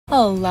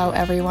Hello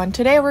everyone,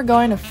 today we're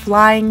going to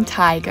Flying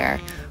Tiger.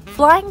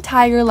 Flying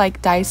Tiger, like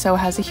Daiso,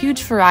 has a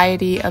huge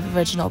variety of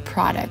original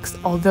products.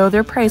 Although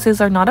their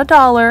prices are not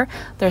 $1,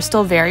 they're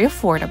still very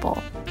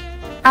affordable.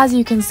 As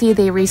you can see,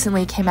 they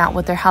recently came out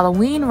with their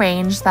Halloween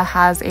range that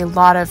has a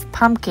lot of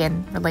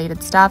pumpkin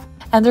related stuff,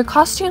 and their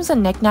costumes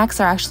and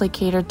knickknacks are actually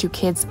catered to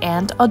kids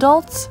and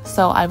adults,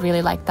 so I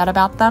really like that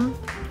about them.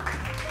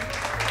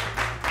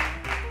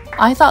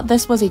 I thought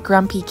this was a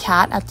grumpy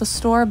cat at the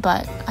store,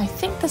 but I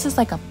think this is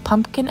like a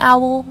pumpkin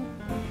owl,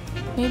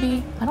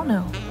 maybe? I don't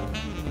know.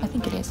 I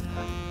think it is.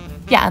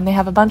 Yeah, and they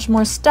have a bunch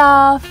more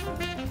stuff,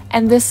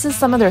 and this is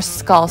some of their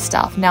skull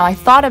stuff. Now, I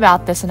thought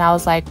about this and I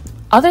was like,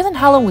 other than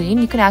Halloween,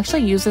 you can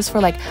actually use this for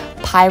like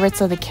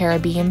Pirates of the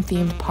Caribbean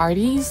themed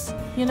parties,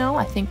 you know?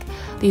 I think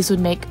these would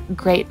make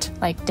great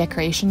like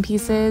decoration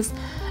pieces,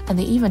 and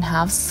they even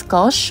have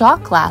skull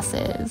shot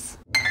glasses.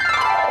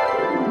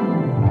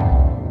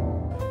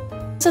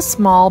 It's a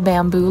small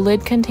bamboo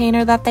lid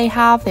container that they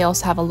have. They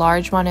also have a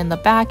large one in the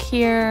back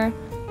here.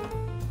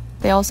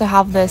 They also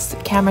have this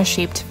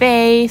camera-shaped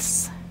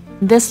vase.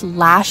 This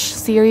lash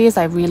series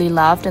I really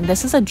loved, and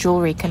this is a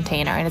jewelry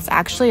container, and it's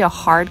actually a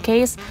hard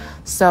case,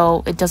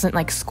 so it doesn't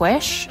like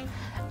squish.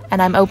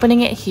 And I'm opening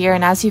it here,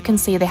 and as you can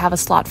see, they have a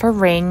slot for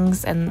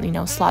rings and, you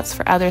know, slots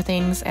for other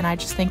things, and I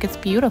just think it's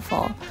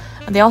beautiful.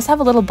 And they also have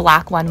a little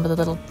black one with a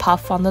little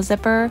puff on the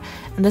zipper,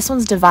 and this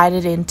one's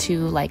divided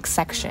into like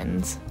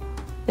sections.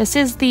 This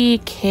is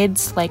the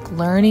kids like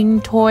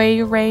learning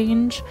toy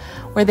range,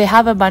 where they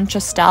have a bunch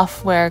of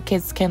stuff where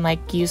kids can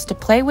like use to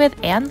play with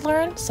and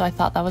learn, so I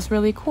thought that was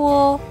really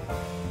cool.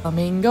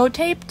 Flamingo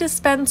tape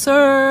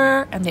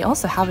dispenser, and they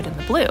also have it in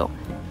the blue.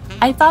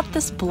 I thought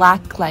this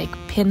black like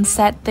pin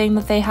set thing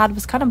that they had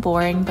was kind of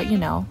boring, but you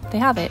know, they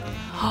have it.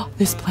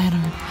 This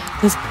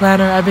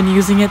planner, I've been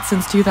using it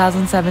since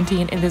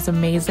 2017. It is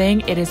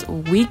amazing. It is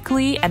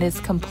weekly and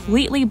it's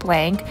completely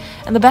blank.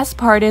 And the best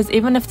part is,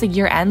 even if the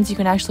year ends, you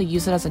can actually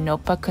use it as a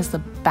notebook because the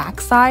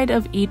backside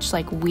of each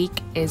like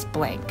week is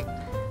blank.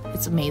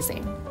 It's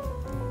amazing.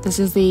 This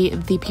is the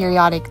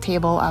periodic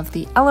table of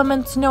the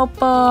elements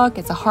notebook.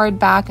 It's a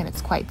hardback and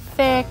it's quite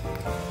thick.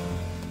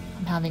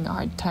 I'm having a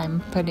hard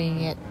time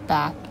putting it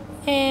back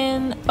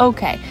in.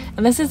 Okay,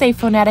 and this is a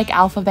phonetic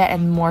alphabet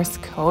and Morse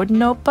code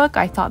notebook.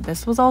 I thought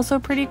this was also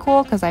pretty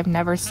cool because I've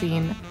never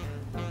seen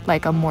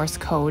like a Morse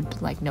code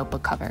like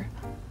notebook cover.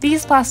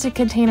 These plastic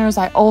containers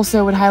I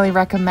also would highly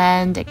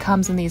recommend. It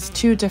comes in these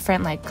two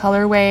different like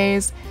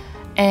colorways,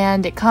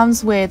 and it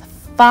comes with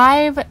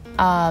 5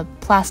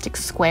 plastic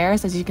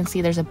squares. As you can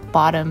see, there's a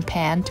bottom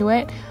pan to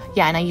it.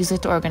 Yeah, and I use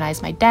it to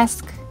organize my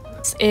desk.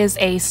 This is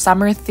a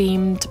summer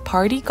themed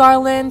party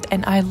garland,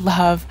 and I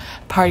love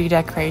party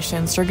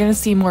decorations. You're gonna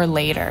see more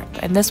later,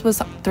 and this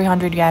was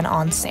 300 yen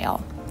on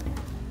sale.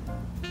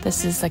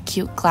 This is a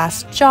cute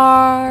glass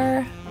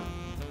jar.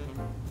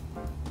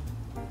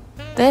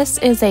 This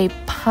is a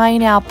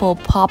pineapple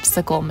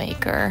popsicle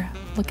maker.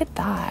 Look at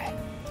that.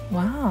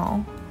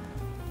 Wow.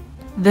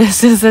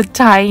 This is a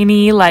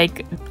tiny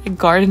like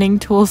gardening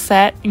tool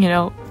set, you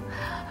know,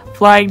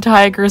 Flying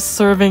Tiger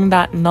serving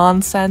that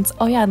nonsense.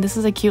 Oh yeah, and this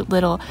is a cute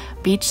little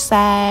beach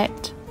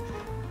set.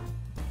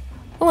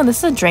 Oh, and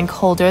this is a drink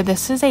holder.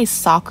 This is a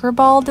soccer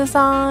ball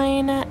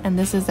design, and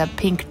this is a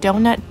pink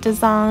donut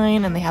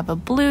design, and they have a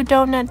blue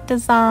donut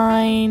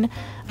design,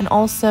 and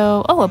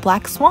also, oh, a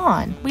black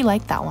swan. We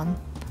like that one.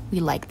 We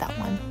like that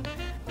one.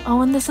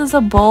 Oh, and this is a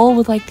bowl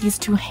with like these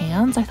 2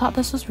 hands. I thought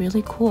this was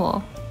really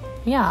cool.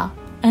 Yeah,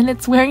 and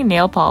it's wearing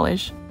nail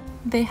polish.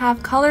 They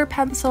have color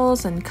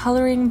pencils and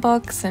coloring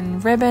books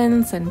and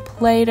ribbons and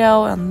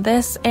Play-Doh in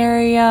this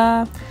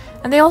area.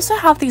 And they also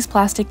have these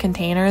plastic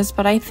containers,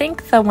 but I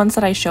think the ones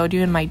that I showed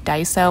you in my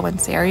Daiso and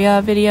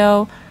Saria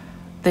video,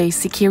 the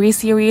Sekiri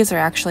series, are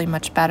actually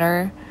much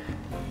better.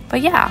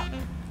 But yeah,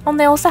 and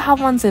they also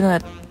have ones in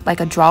a like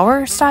a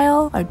drawer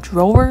style,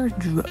 drawer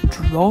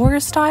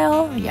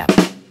style. Yeah.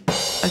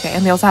 Okay,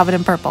 and they also have it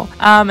in purple.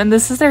 And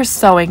this is their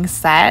sewing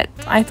set.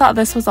 I thought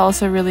this was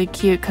also really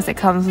cute because it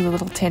comes with a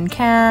little tin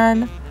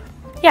can.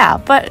 Yeah,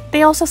 but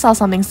they also sell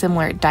something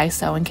similar at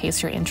Daiso in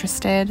case you're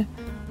interested.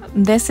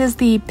 This is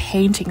the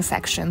painting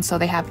section. So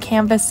they have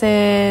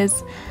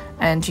canvases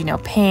and, you know,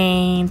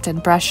 paint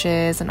and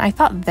brushes. And I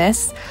thought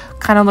this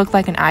kind of looked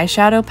like an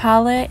eyeshadow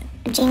palette.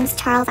 James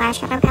Charles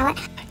eyeshadow palette.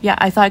 Yeah,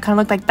 I thought it kind of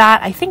looked like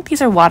that. I think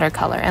these are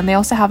watercolor, and they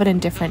also have it in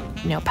different,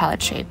 you know,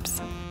 palette shapes.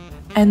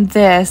 And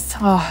this,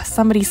 oh,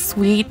 somebody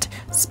sweet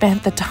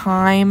spent the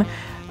time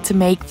to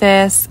make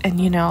this and,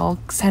 you know,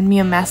 send me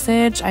a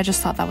message. I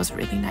just thought that was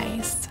really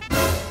nice.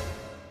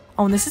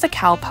 Oh, and this is a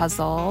cow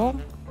puzzle.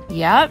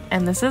 Yep,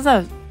 and this is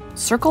a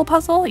circle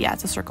puzzle. Yeah,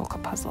 it's a circle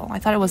puzzle. I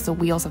thought it was the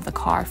wheels of the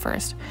car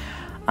first.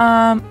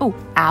 Oh,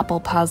 apple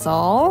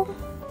puzzle.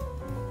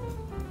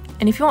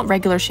 And if you want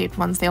regular shaped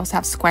ones, they also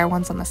have square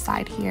ones on the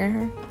side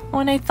here. Oh,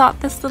 and I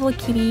thought this little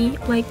kitty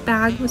like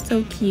bag was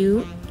so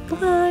cute.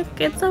 Look,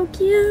 it's so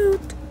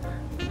cute.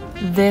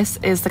 This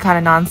is the kind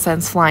of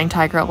nonsense Flying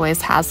Tiger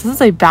always has. This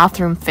is a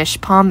bathroom fish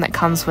pond that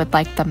comes with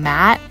like the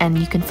mat, and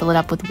you can fill it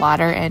up with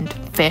water and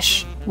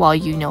fish while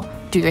you know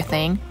do your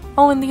thing.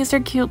 Oh, and these are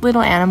cute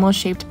little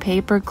animal-shaped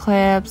paper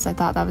clips. I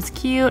thought that was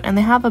cute. And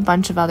they have a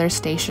bunch of other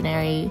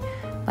stationery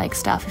like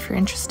stuff if you're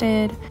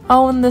interested.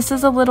 Oh, and this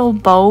is a little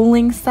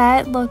bowling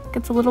set. Look,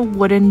 it's a little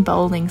wooden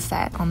bowling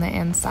set on the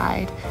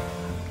inside.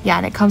 Yeah,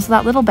 and it comes with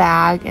that little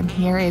bag, and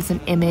here is an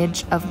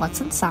image of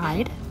what's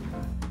inside.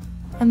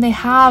 And they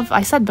have,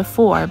 I said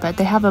before, but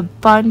they have a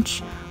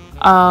bunch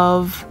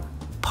of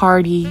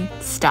party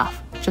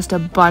stuff. Just a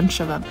bunch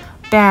of them.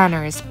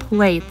 Banners,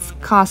 plates,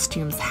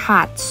 costumes,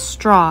 hats,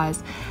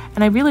 straws.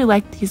 And I really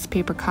like these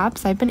paper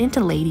cups. I've been into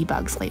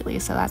ladybugs lately,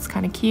 so that's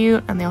kind of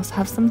cute. And they also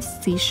have some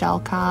seashell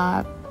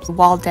cups.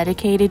 Wall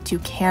dedicated to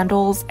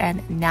candles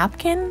and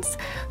napkins.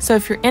 So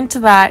if you're into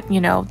that,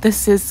 you know,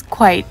 this is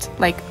quite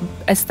like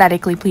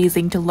aesthetically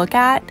pleasing to look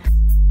at.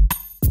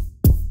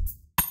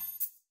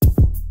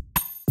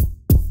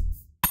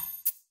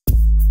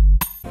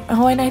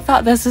 Oh, and I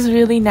thought this was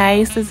really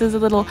nice. This is a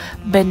little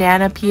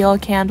banana peel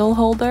candle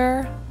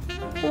holder.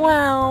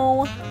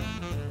 Wow.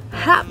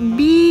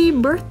 Happy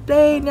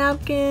birthday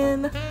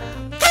napkin.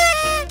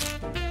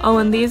 Oh,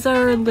 and these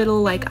are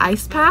little like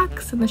ice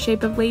packs in the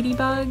shape of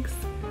ladybugs.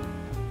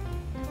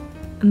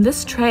 And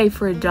this tray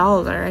for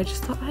 $1, I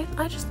just thought, I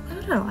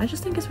don't know, I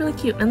just think it's really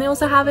cute. And they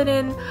also have it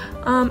in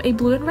a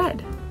blue and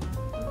red.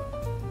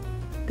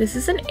 This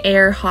is an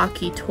air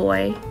hockey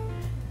toy.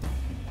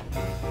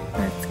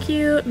 That's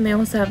cute. And they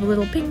also have a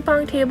little ping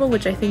pong table,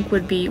 which I think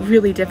would be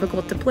really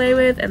difficult to play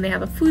with. And they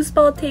have a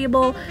foosball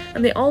table.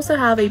 And they also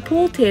have a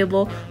pool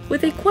table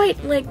with a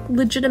quite like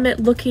legitimate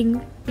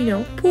looking, you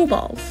know, pool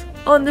balls.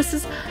 Oh, and this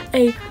is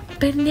a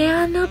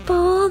banana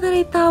bowl that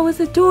I thought was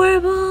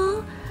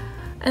adorable.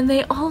 And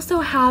they also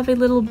have a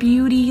little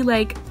beauty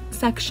like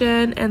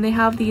section, and they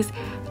have these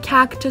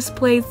cactus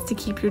plates to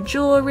keep your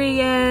jewelry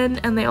in,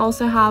 and they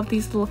also have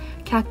these little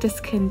cactus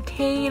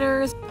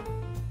containers.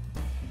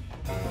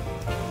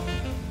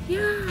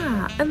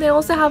 Yeah, and they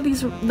also have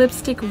these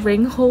lipstick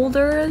ring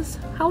holders.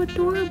 How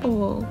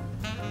adorable.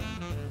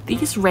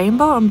 These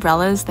rainbow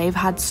umbrellas, they've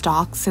had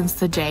stock since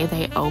the day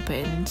they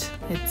opened.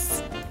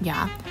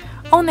 Yeah.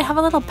 Oh, and they have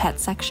a little pet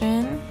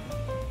section.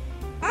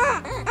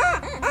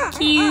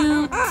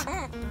 Cute.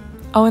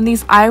 Oh, and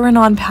these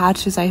iron-on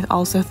patches I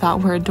also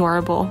thought were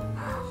adorable.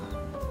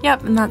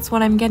 Yep, and that's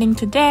what I'm getting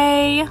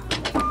today.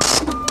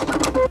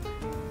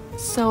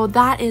 So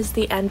that is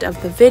the end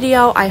of the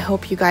video. I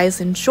hope you guys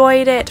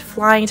enjoyed it.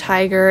 Flying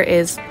Tiger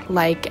is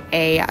like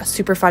a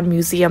super fun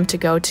museum to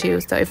go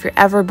to. So if you're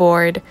ever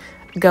bored,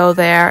 go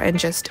there and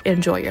just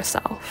enjoy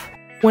yourself.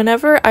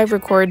 Whenever I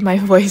record my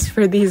voice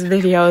for these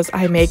videos,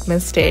 I make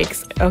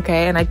mistakes,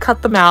 okay? And I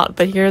cut them out,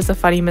 but here's a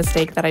funny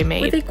mistake that I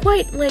made. With a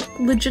quite, like,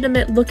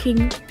 legitimate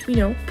looking, you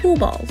know, pool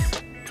balls.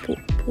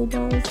 Pool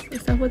balls?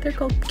 Is that what they're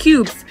called?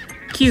 Cubes.